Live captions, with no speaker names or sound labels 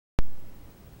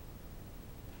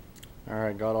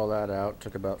Alright, got all that out.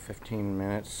 Took about 15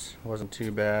 minutes. Wasn't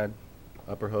too bad.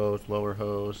 Upper hose, lower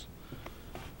hose.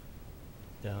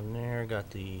 Down there,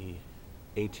 got the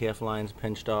ATF lines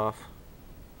pinched off.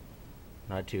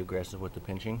 Not too aggressive with the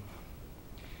pinching.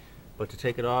 But to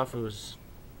take it off, it was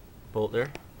bolt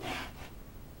there,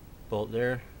 bolt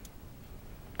there.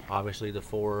 Obviously the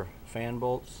 4 fan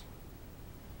bolts.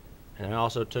 And I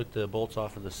also took the bolts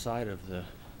off of the side of the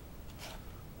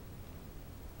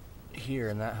here,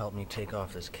 and that helped me take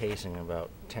off this casing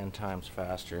about 10 times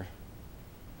faster.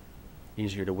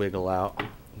 Easier to wiggle out,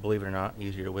 believe it or not,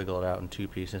 easier to wiggle it out in 2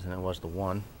 pieces than it was the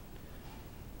 1.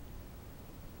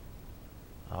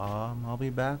 I'll be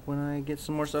back when I get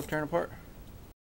some more stuff torn apart.